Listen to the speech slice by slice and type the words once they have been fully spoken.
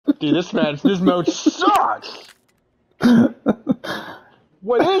Dude, this mode sucks!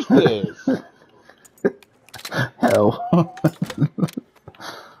 What is this? Hell.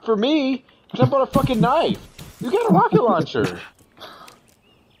 For me, because I bought a fucking knife. You got a rocket launcher.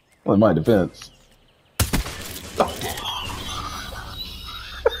 Well, in my defense.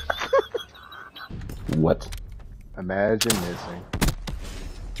 What? Imagine missing.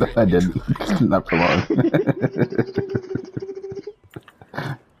 I didn't. Not for long.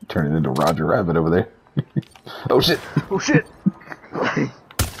 Turning into Roger Rabbit over there. Oh shit! Oh shit! I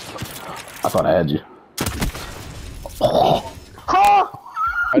thought I had you. Why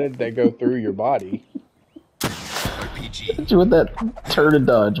did they go through your body? RPG. Hit you with that turn and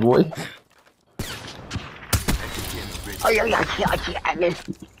dodge, boy.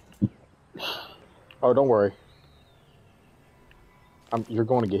 Oh, don't worry. You're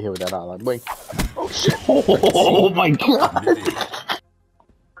going to get hit with that eye. Blink. Oh shit! Oh my god!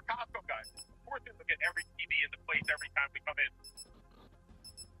 For Costco guys, we're going to look at every TV in the place every time we come in.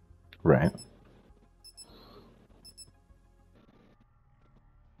 Right.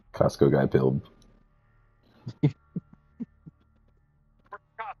 Costco guy build. We're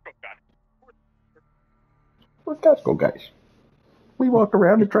Costco guys. We're Costco guys. We walk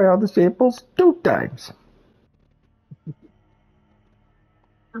around and try all the samples 2 times.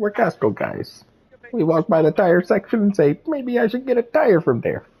 We're Costco guys. We walk by the tire section and say, maybe I should get a tire from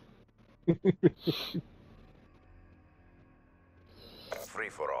there. Free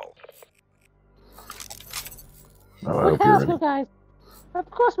for all. Oh, I We're hope you're ready. Costco guys.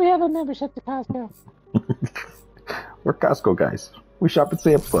 Of course we have a membership to Costco. We're Costco guys. We shop at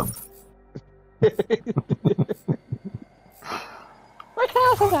Sam's Club. We're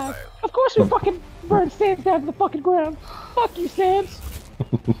Costco guys. Of course we fucking burn Sam's down to the fucking ground. Fuck you, Sam's.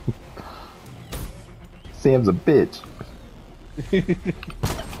 Sam's a bitch.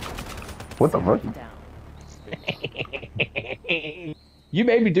 What the fuck? You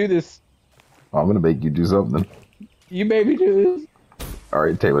made me do this. I'm gonna make you do something. You made me do this.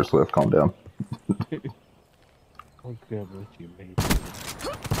 Alright, Taylor Swift, calm down. Oh god, what you made.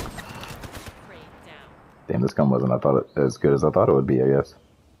 Damn, this gun wasn't as good as I thought it would be, I guess.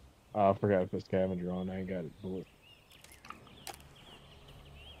 Oh, I forgot to put scavenger on. I ain't got it. Bullet.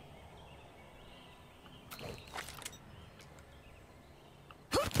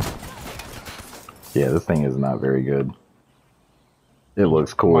 Yeah, this thing is not very good. It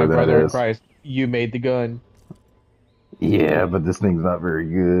looks My cooler than brother it in is. Christ, you made the gun. Yeah, but this thing's not very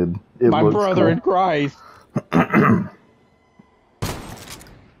good. It My looks brother in cool. Christ.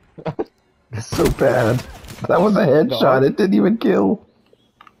 It's so bad. That was a headshot. It didn't even kill.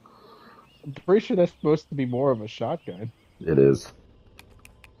 I'm pretty sure that's supposed to be more of a shotgun. It is.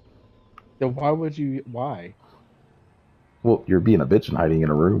 Then why would you? Why? Well, you're being a bitch and hiding in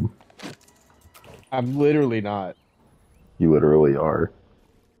a room. I'm literally not. You literally are.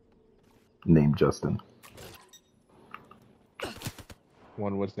 Named Justin.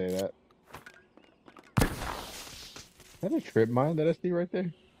 One would say that. Is that a trip mine that I see right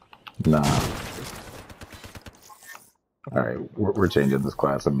there? Nah. Alright, we're changing this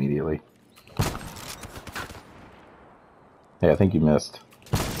class immediately. Hey, I think you missed.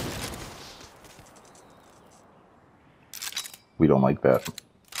 We don't like that.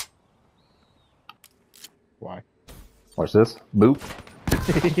 Why? Watch this. Boop.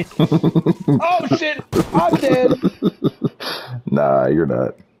 Oh shit! I'm dead. Nah, you're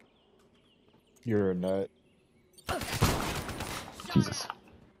not. You're a nut. Jesus.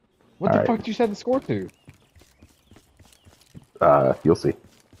 What All the right. fuck did you set the score to? You'll see.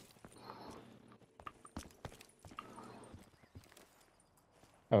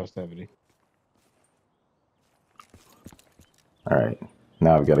 Oh, 70. Alright.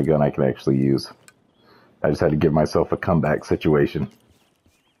 Now I've got a gun I can actually use. I just had to give myself a comeback situation.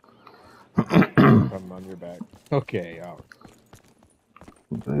 I'm on your back. Okay, oh.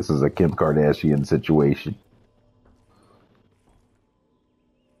 This is a Kim Kardashian situation.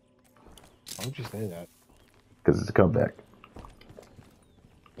 Why would you say that? Because it's a comeback.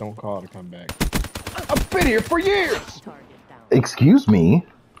 Don't call it a comeback. I've been here for years! Excuse me?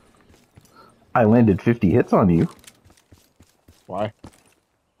 I landed 50 hits on you, Why?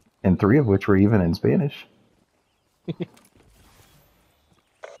 and 3 of which were even in Spanish. Be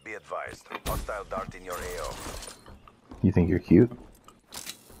advised. Hostile dart in your AO. You think you're cute?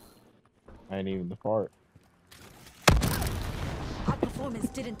 I ain't even the fart. Our performance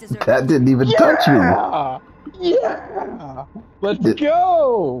didn't deserve That didn't even touch me. Yeah! Yeah! Let's It-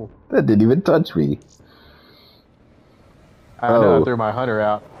 go! That didn't even touch me. I know Oh. I threw my hunter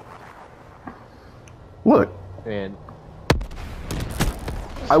out Look. and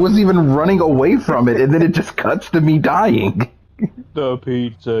I was even running away from it, and then it just cuts to me dying. The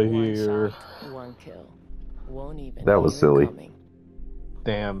pizza One here. shot, one kill. Won't even. That was hear it silly. coming.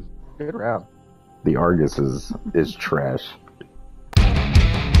 Damn. Good round. The Argus is trash.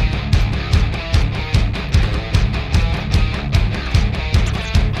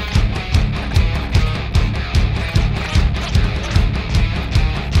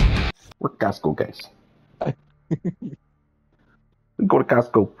 We're Costco guys. We go to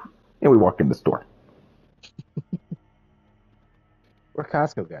Costco and we walk in the store. We're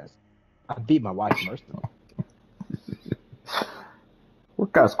Costco guys. I beat my wife mercifully. We're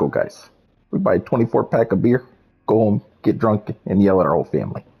Costco guys. We buy a 24-pack of beer, go home, get drunk, and yell at our whole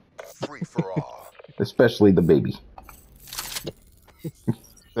family, Free for all. especially the baby.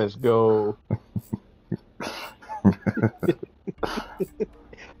 Let's go.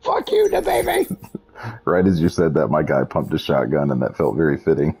 Fuck you, the baby. Right as you said that, my guy pumped a shotgun, and that felt very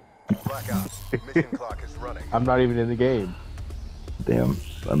fitting. Blackout. Mission clock is running. I'm not even in the game. Damn,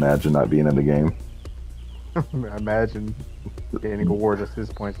 imagine not being in the game. Imagine gaining award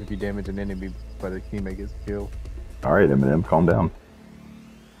assist points if you damage an enemy, but a teammate gets killed. All right, Eminem, calm down.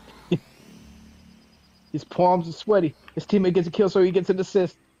 His palms are sweaty. His teammate gets a kill, so he gets an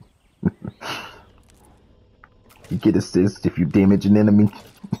assist. You get assist if you damage an enemy.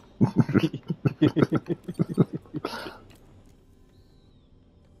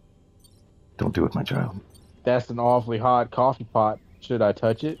 Don't do it, my child. That's an awfully hot coffee pot. Should I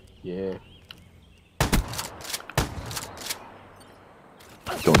touch it? Yeah.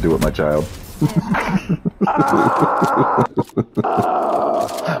 Don't do it, my child.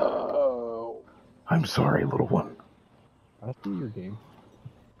 Oh. I'm sorry, little one. I see your game.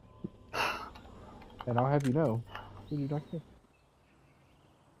 And I'll have you know, you do not care.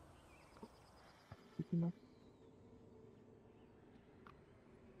 You do not-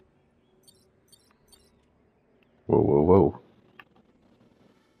 Whoa, whoa, whoa.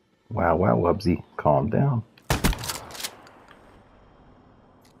 Wow, wow, Wubsy. Calm down.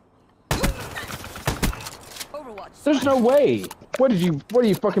 Overwatch. There's no way. What are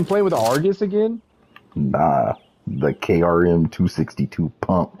you fucking playing with the Argus again? Nah, the KRM 262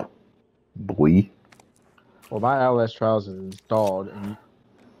 pump. Boy. Well, my LS Trials is installed, and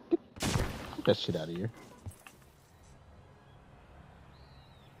get that shit out of here.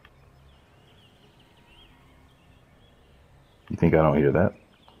 You think I don't hear that?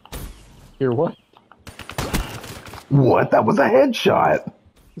 Hear what? What? That was a headshot.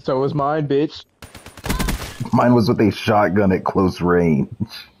 So was mine, bitch. Mine was with a shotgun at close range.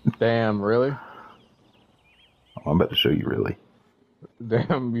 Damn, really? I'm about to show you, really.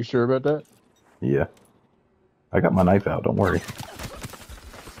 Damn, you sure about that? Yeah. I got my knife out, don't worry.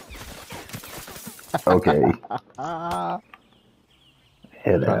 Okay.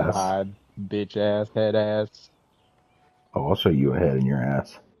 Head Trying to ass. hide, bitch ass, head ass. Oh, I'll show you a head in your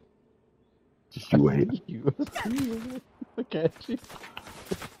ass. Just you wait. You. Look at you.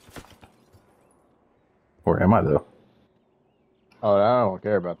 Or am I, though? Oh, I don't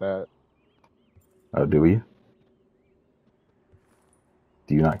care about that. Oh, do we?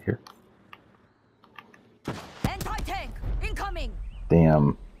 Do you not care? Anti-tank incoming.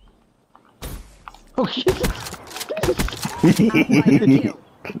 Damn. Okay. Outright kill.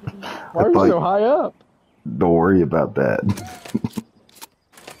 Why are you thought- so high up? Don't worry about that.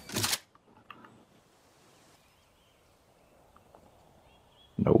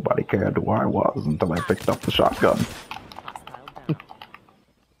 Nobody cared who I was until I picked up the shotgun. Hostile down.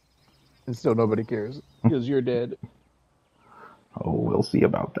 And still nobody cares because you're dead. Oh, we'll see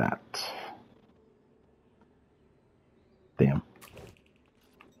about that. Damn.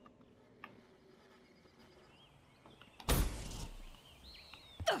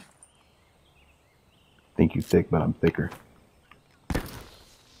 Think you thick, but I'm thicker.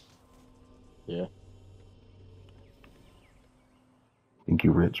 Yeah. Think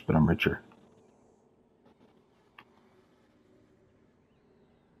you rich, but I'm richer.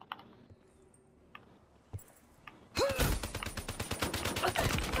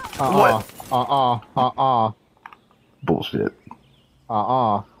 What? Bullshit.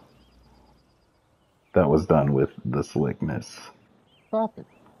 Stop That was done with the slickness. it.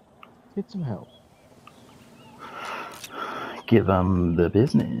 Get some help. Give them the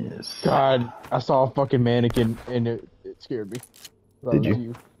business. God, I saw a fucking mannequin and it scared me. I thought Did it was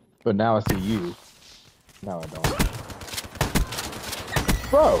you? But now I see you. Now I don't.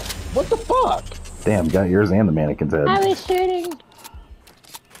 Bro, what the fuck? Damn, got yours and the mannequin's head. I was shooting.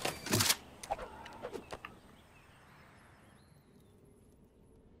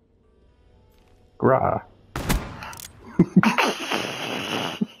 Grah.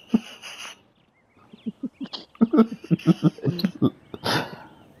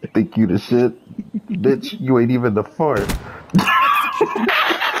 Think you the shit? Bitch, you ain't even the fart.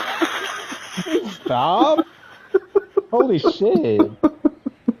 Stop! Holy shit!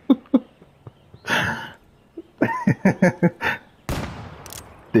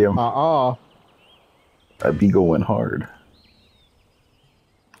 Damn, I be going hard.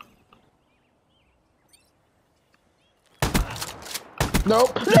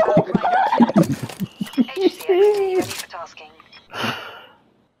 Nope. HCXD ready for tasking.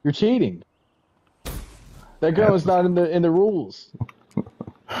 You're cheating. That gun was not in the rules.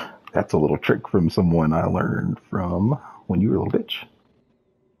 That's a little trick from someone I learned from when you were a little bitch.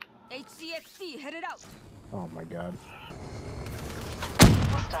 HCXD headed out. Oh my god.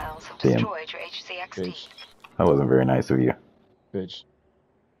 Hostiles have Damn. destroyed your HCXD. Bitch. That wasn't very nice of you. Bitch.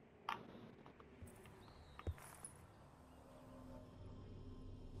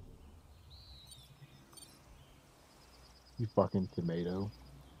 You fucking tomato.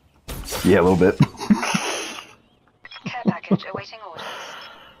 Yeah, a little bit. Care package awaiting orders.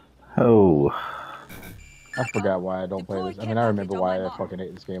 Oh, I forgot why I don't play this. I mean, I remember why I fucking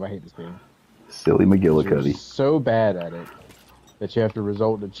hate this game. I hate this game. silly You're McGillicuddy. so bad at it that you have to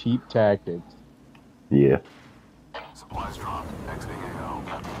resort to cheap tactics. Yeah. Supplies dropped. Exiting AO.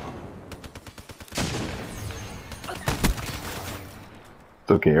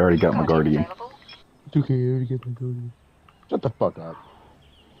 It's okay, I already got my Guardian. Available. It's okay, I already get my Guardian. Shut the fuck up.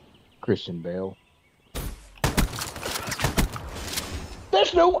 Christian Bale.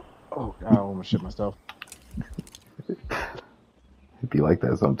 There's no... Oh, I almost shit myself. It'd be like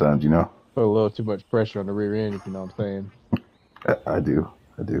that sometimes, you know? Put a little too much pressure on the rear end, if you know what I'm saying. I do.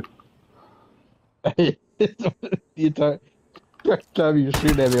 The entire time you were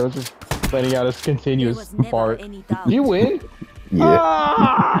shooting at me, I was just letting out a There continuous was never fart. any doubt. You win? Yeah.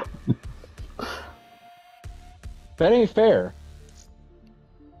 Ah! That ain't fair.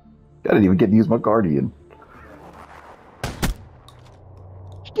 I didn't even get to use my Guardian.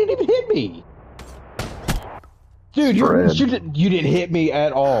 You didn't even hit me. Dude, Spread. you didn't hit me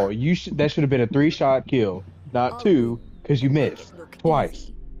at all. That should have been a 3-shot kill, not 2, because you missed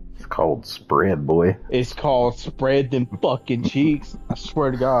twice. It's called spread, boy. It's called spread them fucking cheeks. I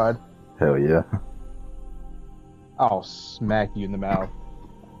swear to God, Hell yeah. I'll smack you in the mouth.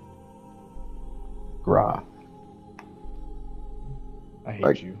 Rah. I hate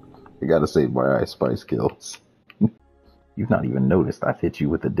Like- you. I gotta save my Ice Spice kills. You've not even noticed I've hit you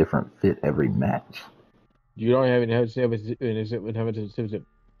with a different fit every match. You don't have any have it.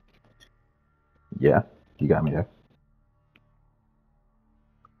 Yeah, you got me there.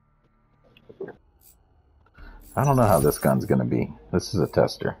 I don't know how this gun's gonna be. This is a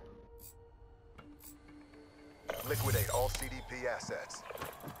tester. Liquidate all CDP assets.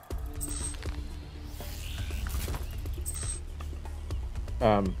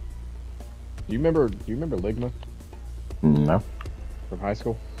 Do you remember Ligma No. from high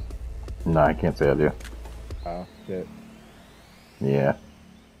school? No, I can't say I do. Oh, shit. Yeah.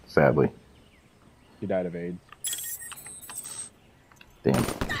 Sadly. He died of AIDS. Damn.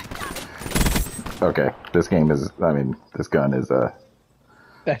 Okay, this gun is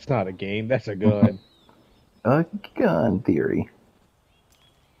That's not a game, that's a gun. a gun theory.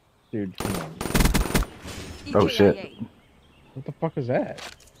 Dude, come on. Oh, shit. EKIA. What the fuck is that?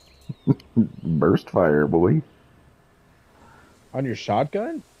 Burst fire, boy. On your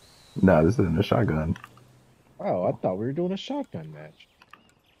shotgun? No, this isn't a shotgun. Oh, I thought we were doing a shotgun match.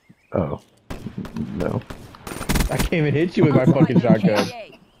 Oh. No. I came and hit you with my fucking shotgun.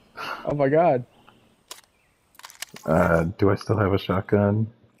 EKIA. Oh my god. Do I still have a shotgun?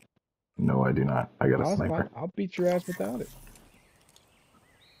 No, I do not. I got a I'll, sniper. I'll beat your ass without it.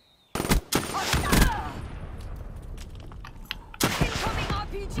 Incoming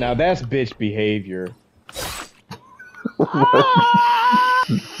RPG. Now that's bitch behavior.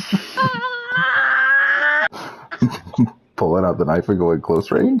 Pulling out the knife and going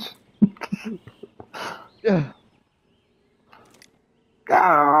close range? Yeah.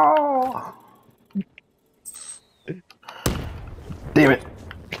 Oh! Damn it!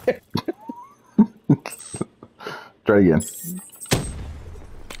 Try again.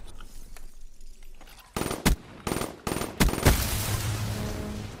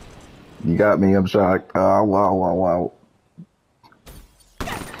 You got me, I'm shocked. Oh, wow.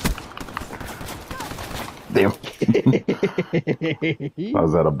 Damn. I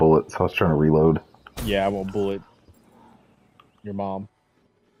was out of bullets. I was trying to reload. Yeah, I won't bullet your mom.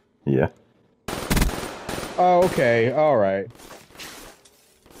 Yeah. Oh, okay. All right.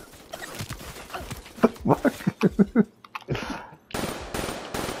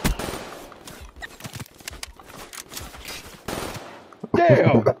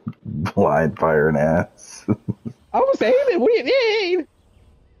 Damn! Blind firing ass. I was aiming. What do you mean?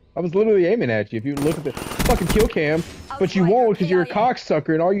 I was literally aiming at you. If you look at the fucking kill cam, but you won't because you're a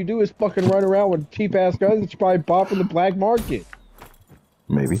cocksucker and all you do is fucking run around with cheap ass guns that you probably bought from the black market.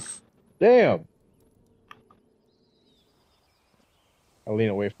 Maybe. Damn. I'll lean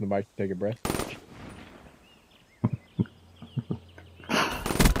away from the mic to take a breath.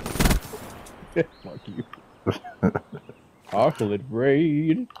 Fuck you. Chocolate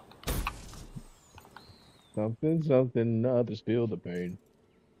braid. Something, something, others feel the pain.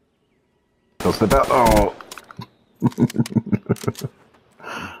 Don't step out. Oh.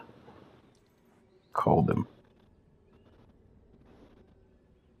 Called him.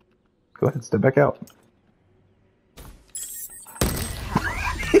 Go ahead, step back out.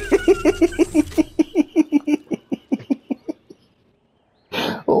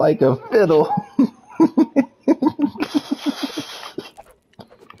 Like a fiddle.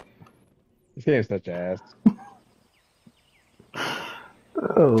 This game's such ass.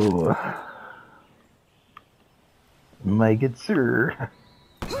 Oh. My good sir.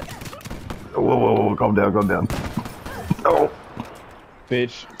 Whoa, whoa, whoa, calm down, calm down. Oh.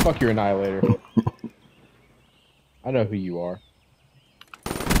 Bitch, fuck your annihilator. I know who you are.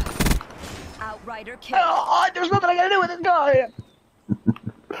 Outrider kill. Oh, there's nothing I gotta do with this guy.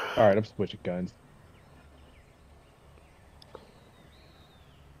 Alright, I'm switching guns.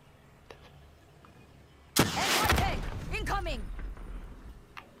 SYK, incoming.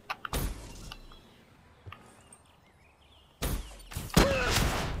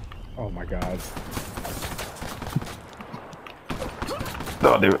 Oh my god.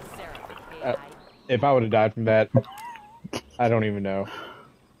 No, dude. If I would have died from that, I don't even know.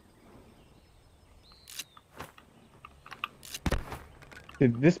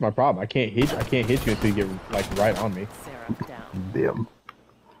 Dude, this is my problem. I can't hit you until you get like right on me. Seraph down. Damn.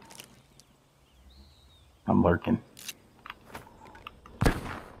 I'm lurking.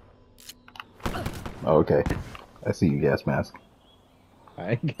 Okay. I see you, gas mask.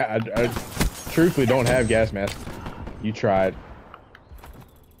 I truthfully don't have gas mask. You tried.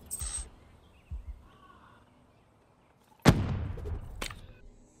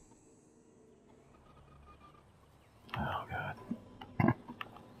 Oh, God.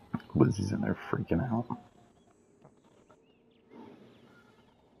 Lizzie's in there freaking out.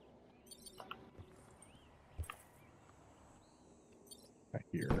 I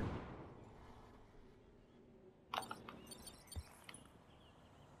hear.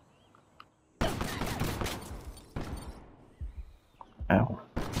 Ow.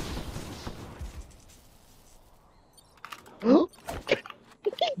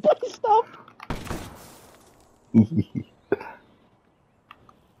 Stop.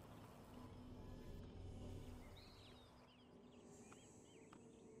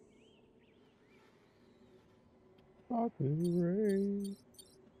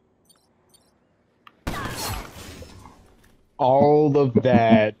 All of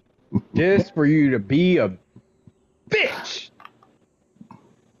that just for you to be a bitch.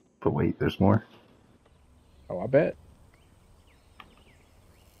 But wait, there's more. Oh, I bet.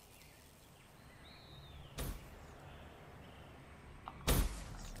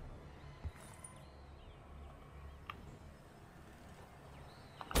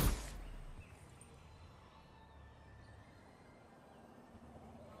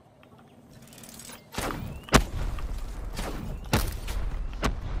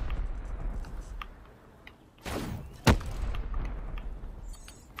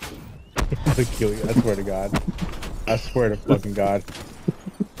 I'm gonna kill you. I swear to God. I swear to fucking God.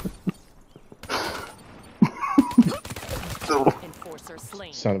 Enforcer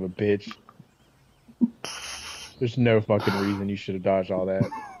slain. Son of a bitch. There's no fucking reason you should have dodged all that.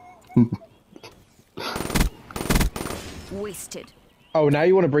 Wasted. Oh, now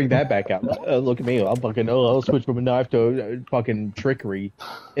you want to bring that back out. Look at me. I'll switch from a knife to fucking trickery.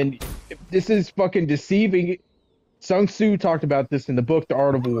 And this is fucking deceiving. Sun Tzu talked about this in the book, The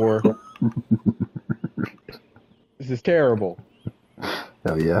Art of War. This is terrible.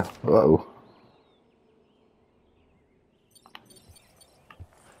 Oh, yeah. Uh-oh.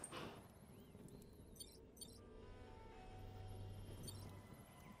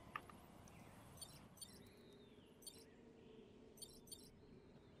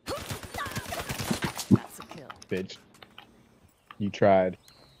 That's a kill. Bitch. You tried.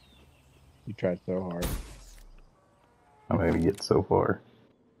 You tried so hard. I'm not gonna get so far.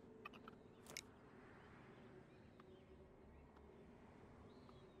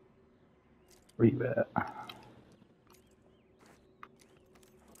 Where you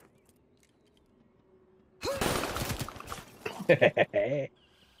at? Think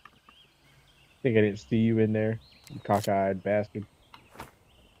I didn't see you in there, you cockeyed bastard.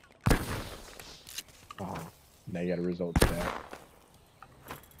 Oh, now you got a result to that.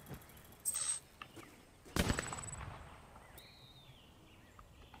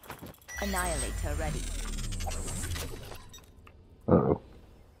 Annihilator ready. Uh-oh.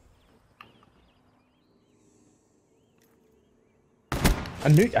 I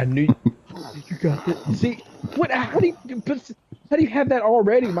knew you got it. See, what? How do you have that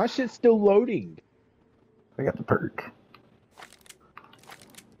already? My shit's still loading. I got the perk.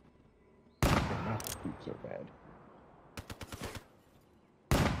 Not to shoot so bad.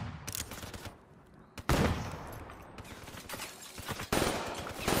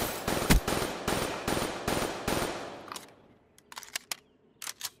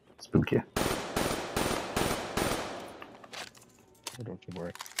 Spooky. Don't you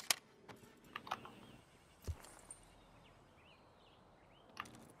worry.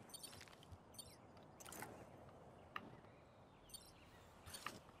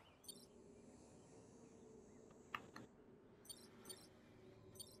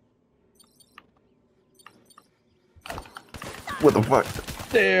 What the fuck?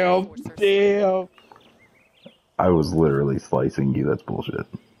 Damn. I was literally slicing you. That's bullshit.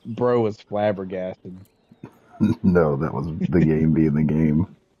 Bro was flabbergasted. No, that was the game being the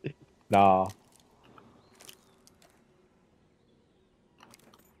game. Nah.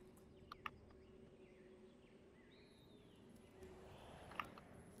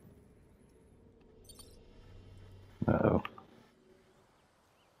 Uh-oh.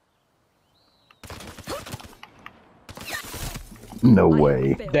 No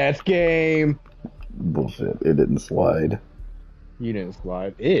way. That's game. Bullshit. It didn't slide. You didn't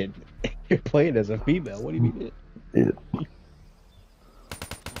slide. It. You're playing as a female. What do you mean it? It.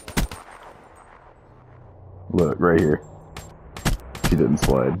 Look, right here. She didn't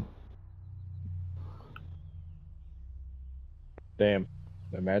slide. Damn.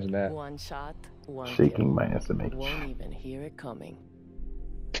 Imagine that. One shot, one Shaking kill. my SMH. Won't even hear it coming.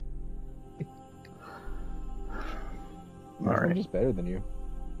 I'm Alright. just better than you.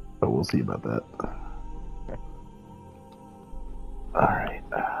 But we'll see about that.